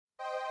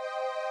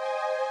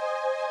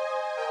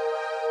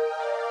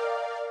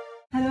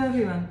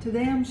everyone,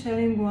 today I'm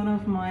sharing one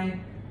of my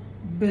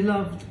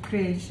beloved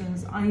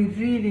creations. I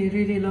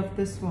really love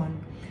this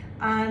one,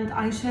 and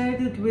I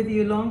shared it with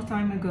you a long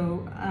time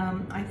ago,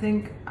 I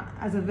think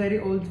as a very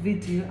old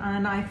video,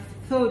 and I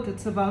thought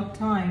it's about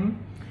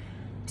time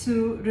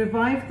to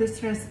revive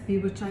this recipe,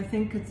 which I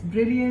think it's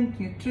brilliant,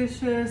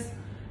 nutritious,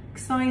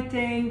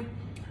 exciting,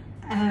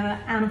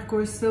 and of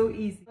course so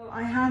easy. So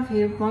I have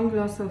here 1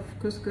 glass of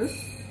couscous,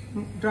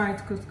 dried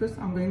couscous.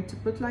 I'm going to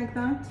put like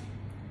that,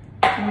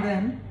 and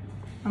then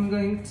I'm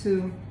going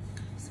to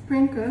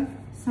sprinkle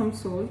some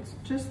salt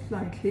just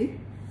lightly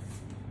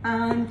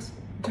and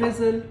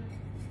drizzle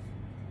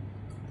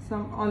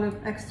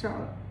some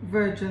extra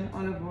virgin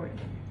olive oil,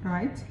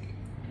 right?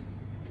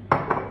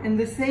 In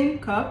the same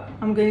cup,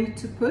 I'm going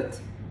to put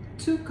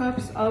 2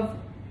 cups of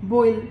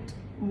boiled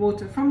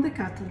water from the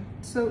kettle.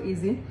 So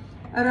easy,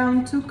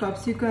 around 2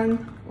 cups. You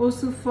can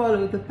also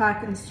follow the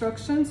pack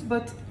instructions,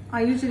 but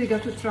I usually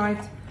get it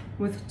right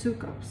with 2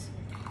 cups.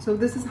 So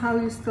this is how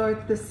you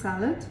start this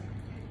salad.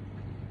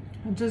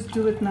 I'll just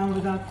do it now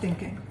without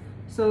thinking.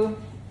 So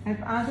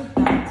I've added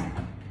that.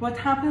 What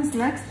happens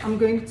next, I'm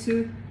going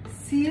to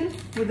seal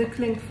with a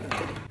cling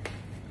film.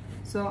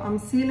 So I'm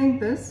sealing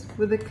this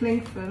with a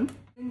cling film,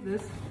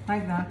 this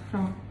like that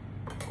from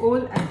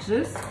all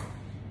edges,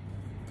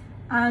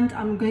 and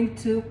I'm going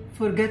to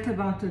forget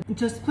about it.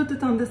 Just put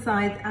it on the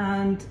side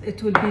and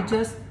it will be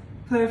just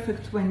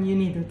perfect when you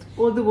need it.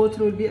 All the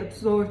water will be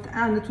absorbed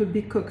and it will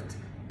be cooked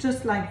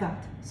just like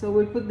that. So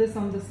we'll put this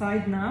on the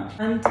side now,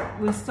 and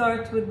we'll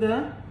start with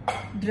the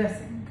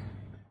dressing.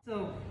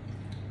 So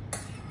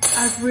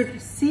as we're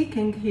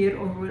seeking here,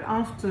 or we're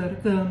after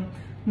the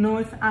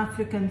North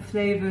African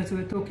flavors,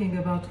 we're talking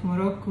about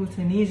Morocco,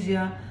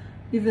 Tunisia,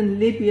 even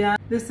Libya.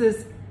 This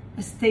is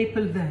a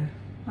staple there.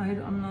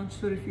 I'm not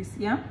sure if you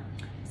see, yeah?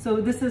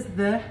 So this is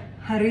the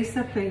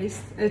Harissa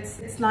paste.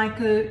 It's like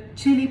a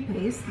chili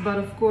paste, but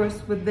of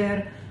course with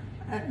their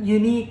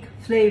unique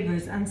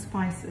flavors and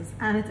spices,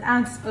 and it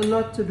adds a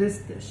lot to this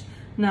dish.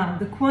 Now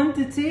the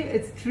quantity,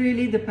 it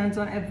really depends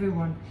on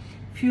everyone.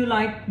 If you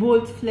like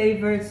bold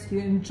flavors, you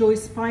enjoy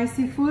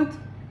spicy food,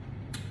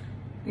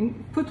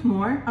 put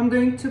more. I'm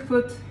going to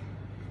put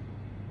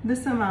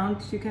this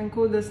amount. You can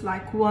call this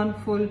like one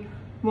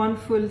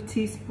full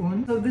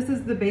teaspoon. So this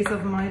is the base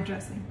of my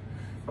dressing.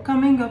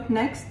 Coming up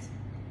next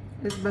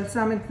is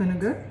balsamic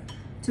vinegar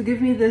to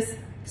give me this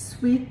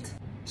sweet,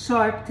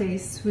 sharp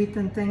taste, sweet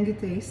and tangy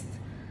taste.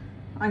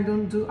 I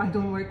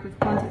don't work with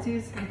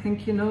quantities. I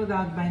think you know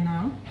that by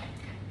now.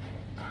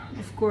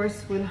 Of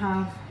course, we'll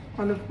have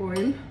olive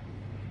oil.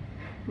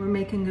 We're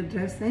making a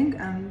dressing,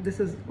 and this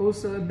is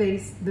also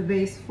the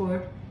base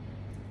for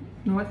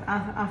North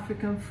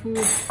African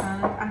food,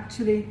 and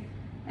actually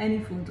any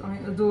food. I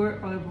adore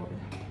olive oil.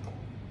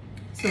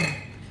 So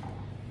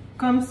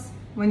comes,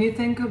 when you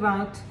think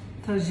about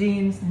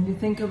tagines and you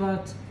think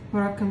about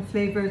Moroccan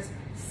flavors,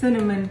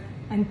 cinnamon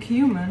and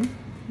cumin,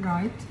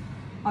 right,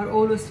 are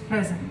always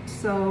present.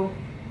 So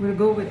we'll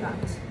go with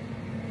that.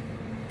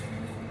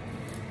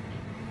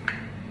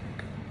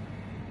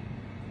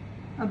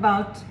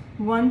 About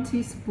 1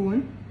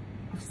 teaspoon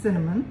of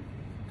cinnamon,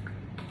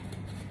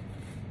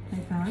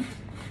 like that,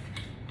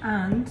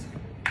 and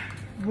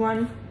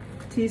 1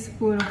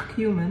 teaspoon of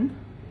cumin,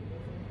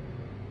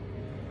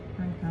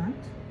 like that,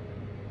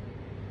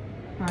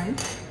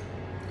 right?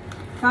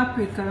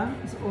 Paprika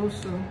is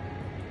also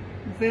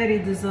very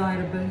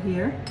desirable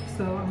here,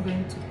 so I'm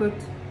going to put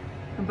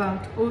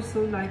about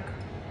also like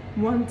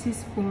 1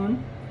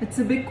 teaspoon. It's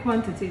a big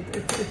quantity,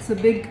 it's a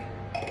big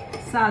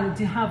salad.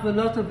 You have a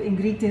lot of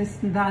ingredients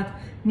that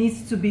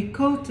needs to be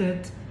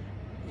coated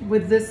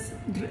with this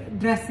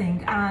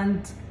dressing,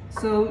 and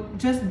so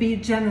just be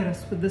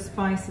generous with the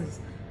spices.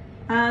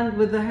 And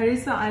with the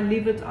harissa, I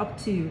leave it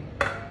up to you.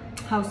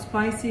 How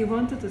spicy you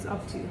want it is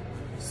up to you.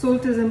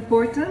 Salt is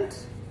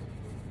important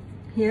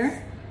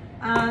here,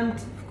 and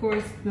of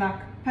course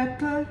black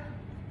pepper,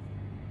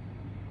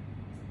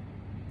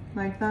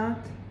 like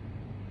that.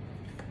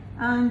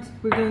 And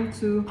we're going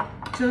to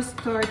just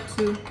start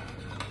to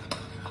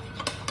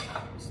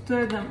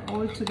stir them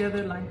all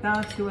together like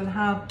that. You will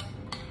have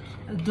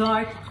a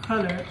dark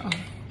color of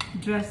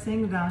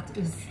dressing that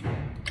is,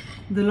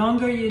 the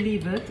longer you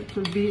leave it, it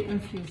will be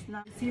infused.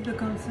 Now see the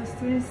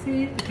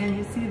consistency? Can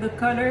you see the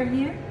color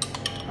here?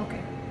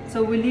 Okay,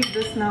 so we leave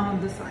this now on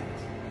the side.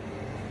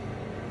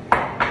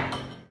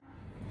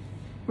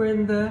 We're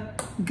in the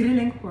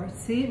grilling part.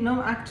 See,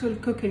 no actual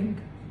cooking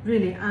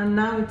really, and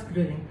now it's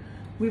grilling.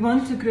 We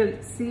want to grill.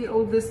 See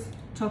all this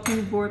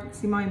chopping board,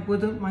 see my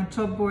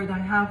chop board I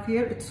have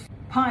here, it's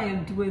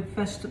piled with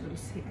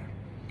vegetables here.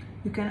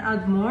 You can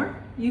add more,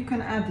 you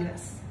can add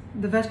less.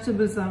 The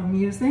vegetables I'm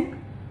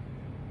using,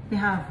 we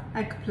have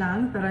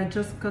eggplant that I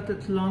just cut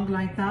it long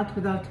like that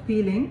without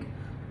peeling.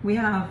 We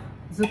have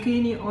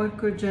zucchini or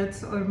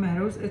courgettes or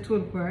marrows, it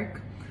will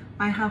work.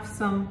 I have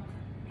some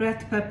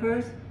red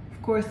peppers.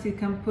 Of course, you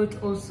can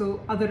put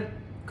also other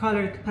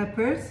colored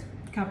peppers,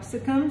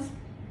 capsicums,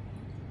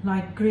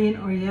 like green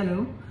or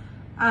yellow.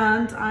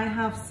 And I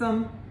have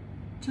some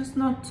just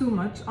not too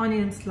much,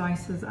 onion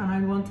slices, and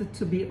I want it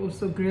to be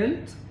also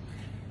grilled.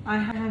 I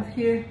have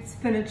here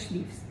spinach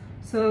leaves.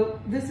 So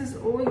this is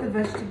all the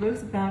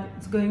vegetables that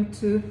is going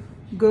to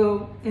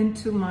go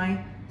into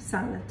my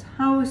salad.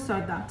 How we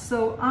start that?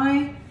 So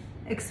I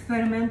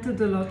experimented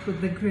a lot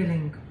with the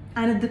grilling,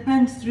 and it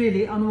depends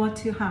really on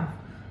what you have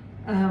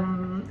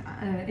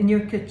in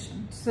your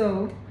kitchen.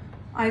 So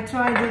I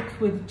tried it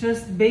with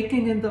just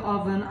baking in the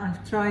oven.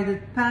 I've tried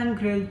it pan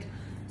grilled.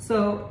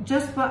 So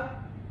just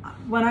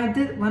when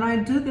I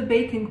do the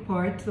baking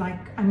part, like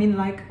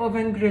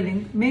oven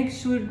grilling, make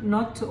sure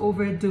not to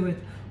overdo it.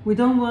 We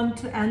don't want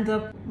to end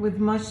up with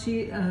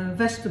mushy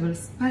vegetables,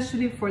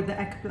 especially for the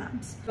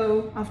eggplants.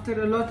 So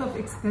after a lot of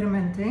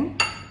experimenting,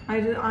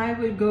 I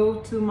will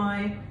go to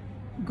my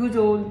good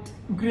old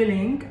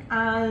grilling,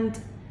 and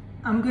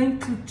I'm going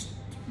to,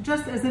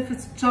 just as if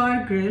it's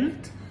char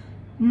grilled,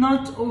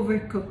 not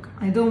overcook.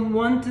 I don't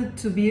want it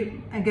to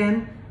be,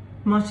 again,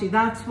 mushy.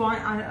 That's why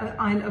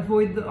I'll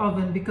avoid the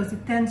oven, because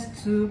it tends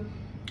to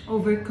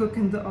overcook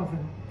in the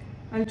oven.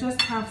 I'll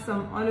just have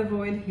some olive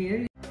oil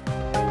here.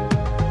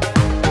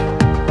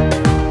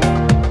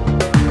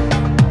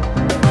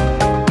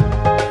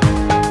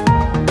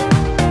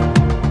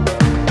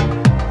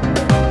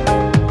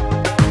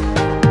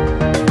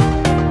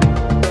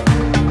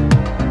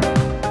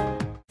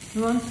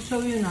 I want to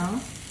show you now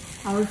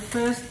our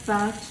first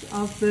batch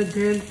of the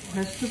grilled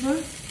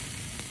vegetables.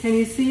 Can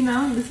you see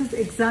now? This is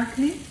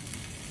exactly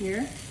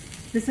here.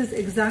 This is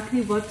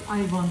exactly what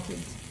I wanted.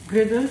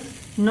 Griddled,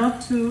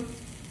 not too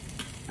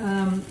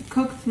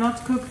cooked,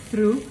 not cooked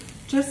through,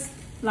 just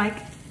like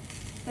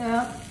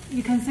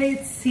you can say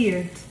it's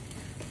seared.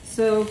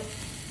 So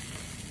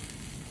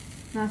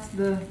that's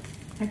the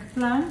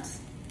eggplant.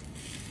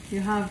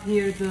 You have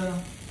here the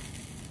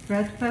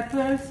red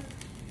peppers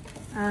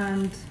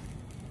and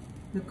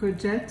the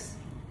courgettes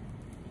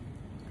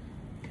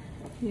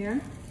here,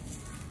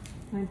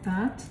 like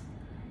that.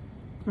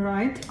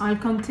 Right, I'll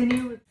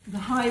continue with the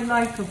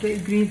highlight of the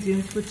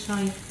ingredients, which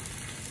I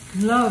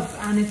love,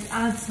 and it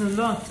adds a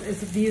lot, is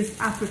these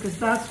apricots.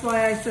 That's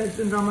why I said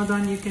in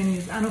Ramadan you can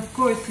use, and of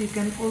course you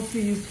can also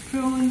use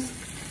prunes.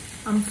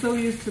 I'm so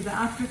used to the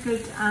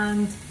apricot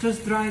and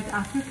just dried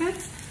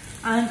apricots,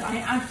 and I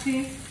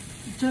actually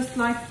just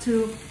like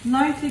to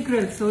lightly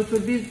grill, so it will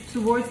be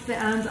towards the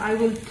end. I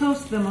will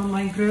toast them on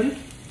my grill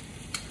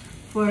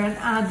for an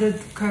added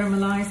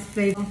caramelized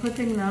flavor. I'm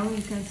putting now,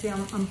 you can see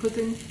I'm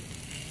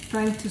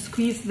trying to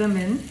squeeze them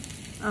in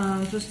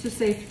just to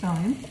save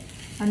time,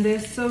 and they're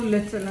so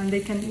little and they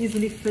can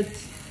easily fit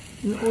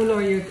in all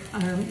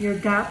of your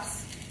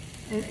gaps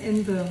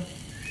in the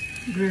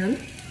grill.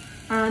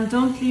 And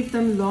don't leave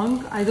them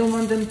long. I don't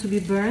want them to be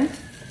burnt,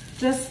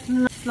 just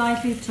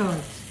slightly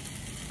charred.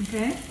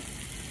 Okay,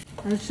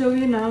 I'll show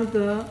you now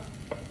the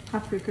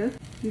apricot.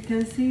 You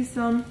can see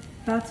some,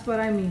 that's what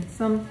I mean,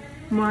 some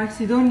marks.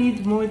 You don't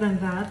need more than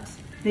that.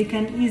 They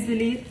can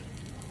easily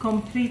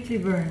completely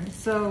burn.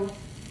 So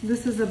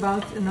this is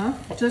about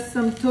enough. Just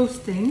some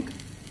toasting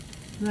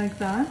like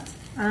that,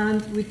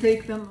 and we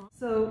take them off.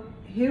 So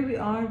here we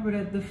are, we're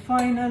at the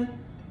final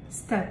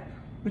step,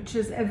 which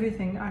is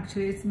everything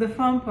actually. It's the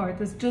fun part,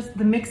 it's just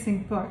the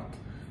mixing part.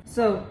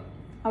 So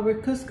our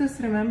couscous,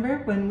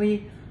 remember when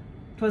it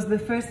was the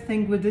first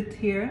thing we did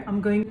here.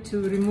 I'm going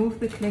to remove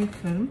the cling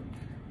film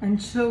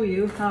and show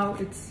you how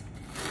it's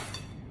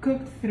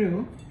cooked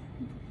through.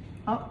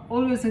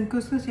 Always in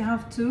couscous you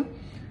have to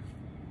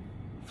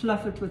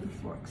fluff it with a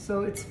fork,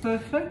 so it's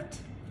perfect.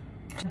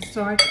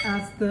 Start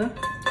as the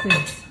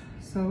base.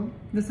 So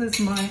this is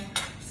my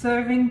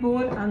serving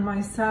bowl and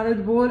my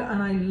salad bowl,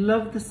 and I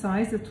love the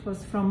size. It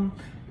was from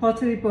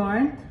Pottery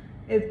Barn.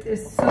 It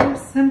is so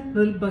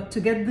simple, but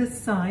to get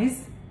this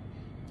size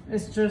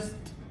is just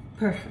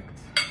perfect.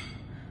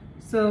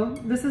 So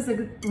this is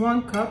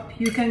 1 cup.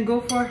 You can go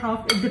for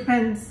half. It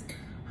depends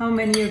how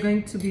many you're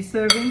going to be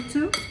serving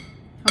to,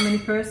 how many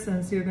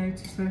persons you're going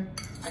to serve.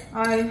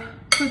 I'll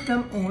put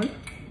them all.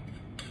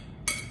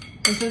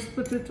 I just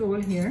put it all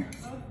here.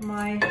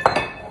 My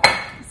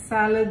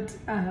salad,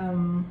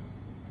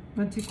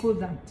 what do you call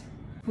that?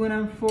 Spoon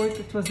and fork.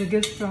 It was a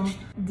gift from a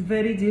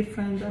very dear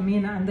friend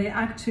Amina, and they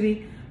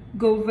actually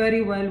go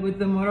very well with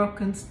the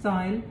Moroccan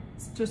style.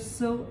 It's just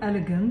so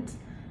elegant.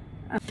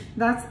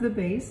 That's the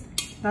base.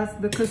 That's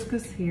the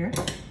couscous here.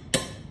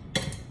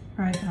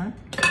 Right, that.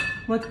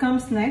 What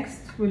comes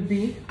next will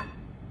be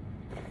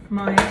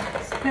my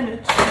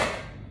spinach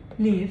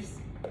leaves.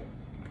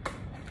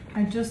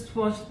 I just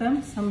washed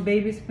them, some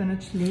baby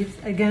spinach leaves.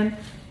 Again,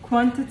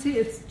 quantity,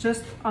 it's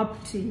just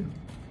up to you.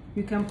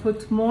 You can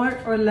put more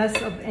or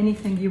less of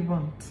anything you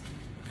want.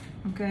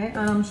 Okay,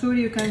 and I'm sure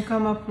you can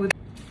come up with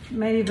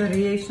many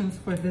variations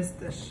for this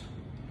dish.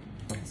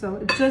 So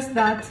it's just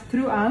that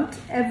throughout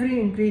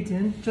every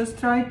ingredient, just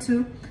try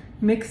to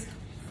mix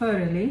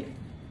thoroughly.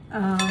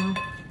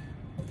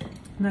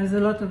 There's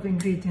a lot of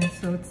ingredients,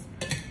 so it's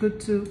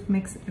good to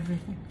mix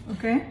everything.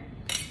 Okay,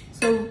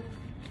 so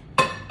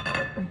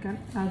I can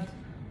add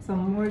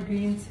some more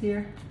greens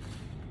here,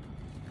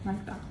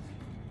 like that.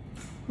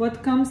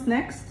 What comes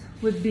next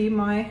would be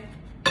my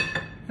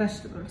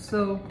vegetables.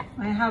 So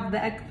I have the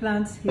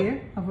eggplants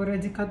here. I've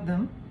already cut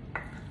them.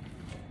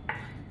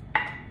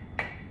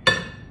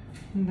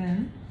 And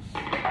then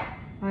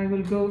I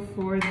will go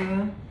for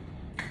the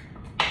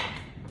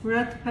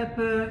red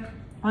pepper,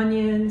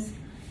 onions,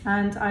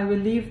 and I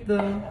will leave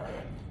the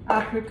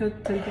apricot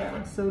till the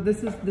end. So this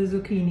is the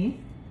zucchini.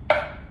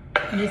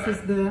 This is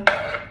the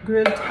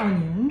grilled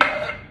onion,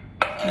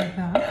 like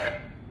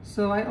that.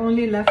 So I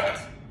only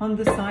left on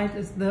the side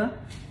is the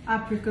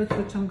apricot,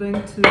 which I'm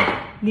going to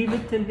leave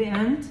it till the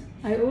end.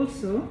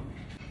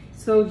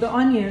 So the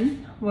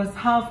onion was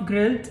half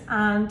grilled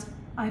and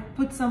I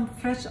put some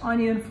fresh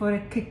onion for a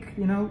kick,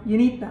 you know, you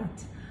need that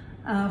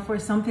for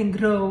something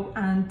raw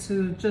and to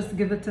just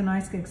give it a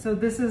nice kick. So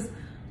this is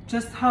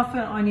just half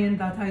an onion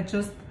that I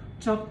just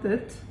chopped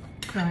it,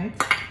 right,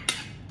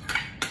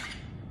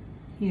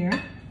 here,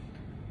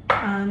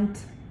 and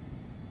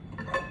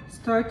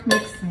start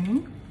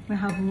mixing. We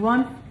have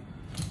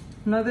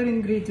another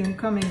ingredient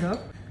coming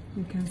up.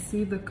 You can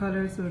see the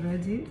colors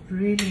already,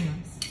 really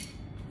nice.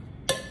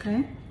 Okay.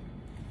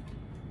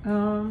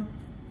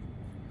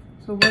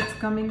 So what's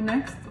coming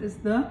next is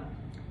the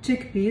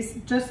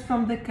chickpeas, just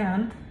from the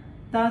can.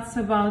 That's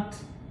about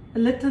a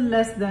little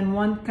less than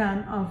 1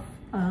 can of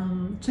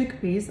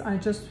chickpeas. I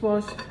just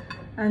washed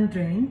and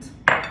drained.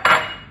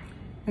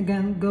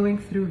 Again, going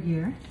through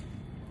here.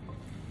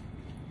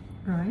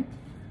 Right.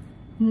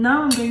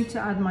 Now I'm going to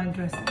add my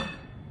dressing.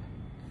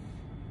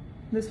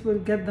 This will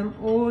get them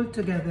all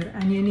together,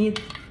 and you need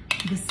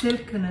the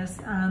silkiness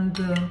and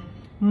the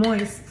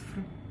moist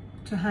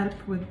to help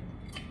with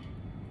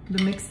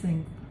the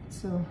mixing.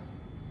 So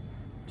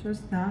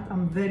just that.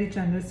 I'm very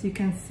generous. You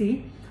can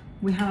see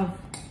we have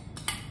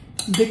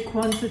big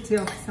quantity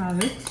of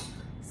salad,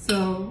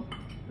 so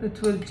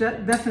it will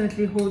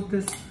definitely hold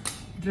this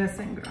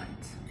dressing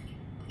right.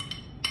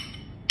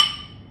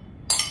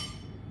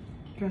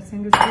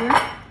 Dressing is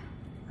here,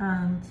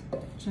 and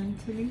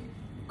gently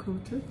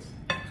coat it.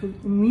 It will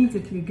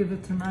immediately give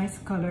it a nice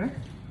color.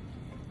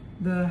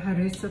 The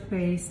harissa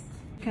paste.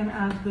 You can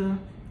add the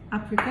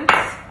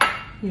apricots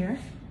here.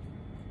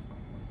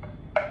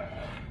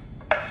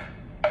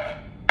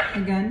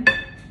 Again,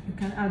 you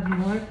can add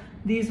more.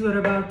 These were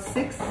about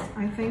 6,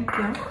 I think,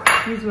 yeah.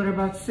 These were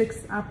about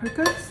 6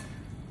 apricots.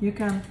 You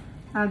can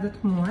add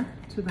it more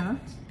to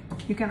that.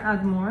 You can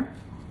add more.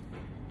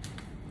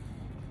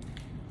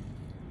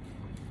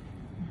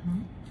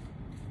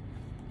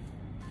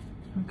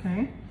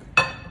 Okay.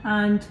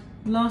 And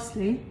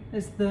lastly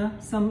is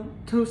some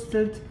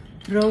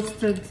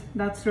roasted,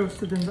 that's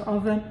roasted in the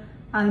oven,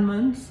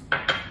 almonds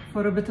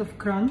for a bit of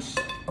crunch.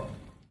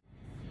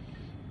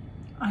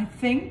 I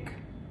think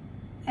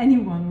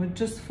anyone would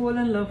just fall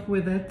in love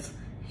with it.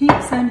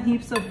 Heaps and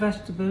heaps of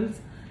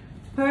vegetables,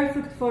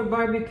 perfect for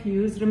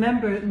barbecues.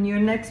 Remember, in your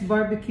next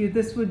barbecue,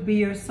 this would be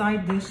your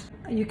side dish.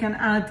 You can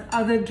add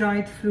other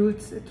dried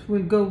fruits. It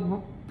will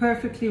go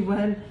perfectly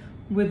well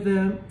with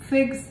the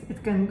figs.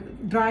 It can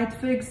dried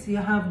figs. You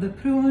have the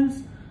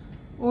prunes.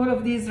 All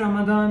of these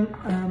Ramadan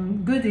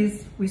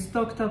goodies we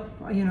stocked up,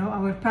 you know,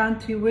 our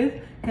pantry with,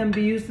 can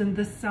be used in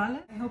this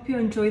salad. I hope you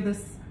enjoy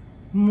this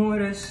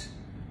Moorish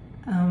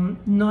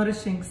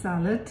nourishing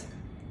salad.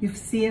 You've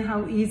seen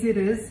how easy it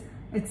is.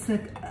 It's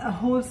a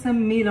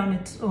wholesome meal on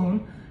its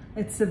own.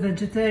 It's a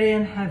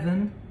vegetarian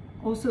heaven,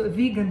 also a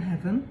vegan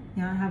heaven.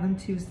 Yeah, I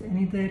haven't used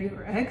any dairy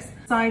or eggs.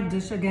 Side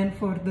dish again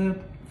for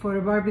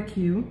a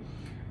barbecue,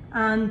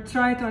 and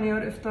try it on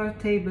your iftar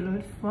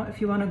table if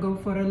you want to go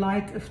for a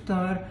light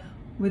iftar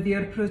with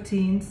your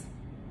proteins.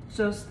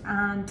 Just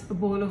add a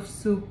bowl of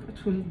soup.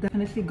 It will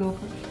definitely go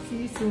for it.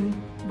 See you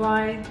soon.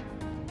 Bye.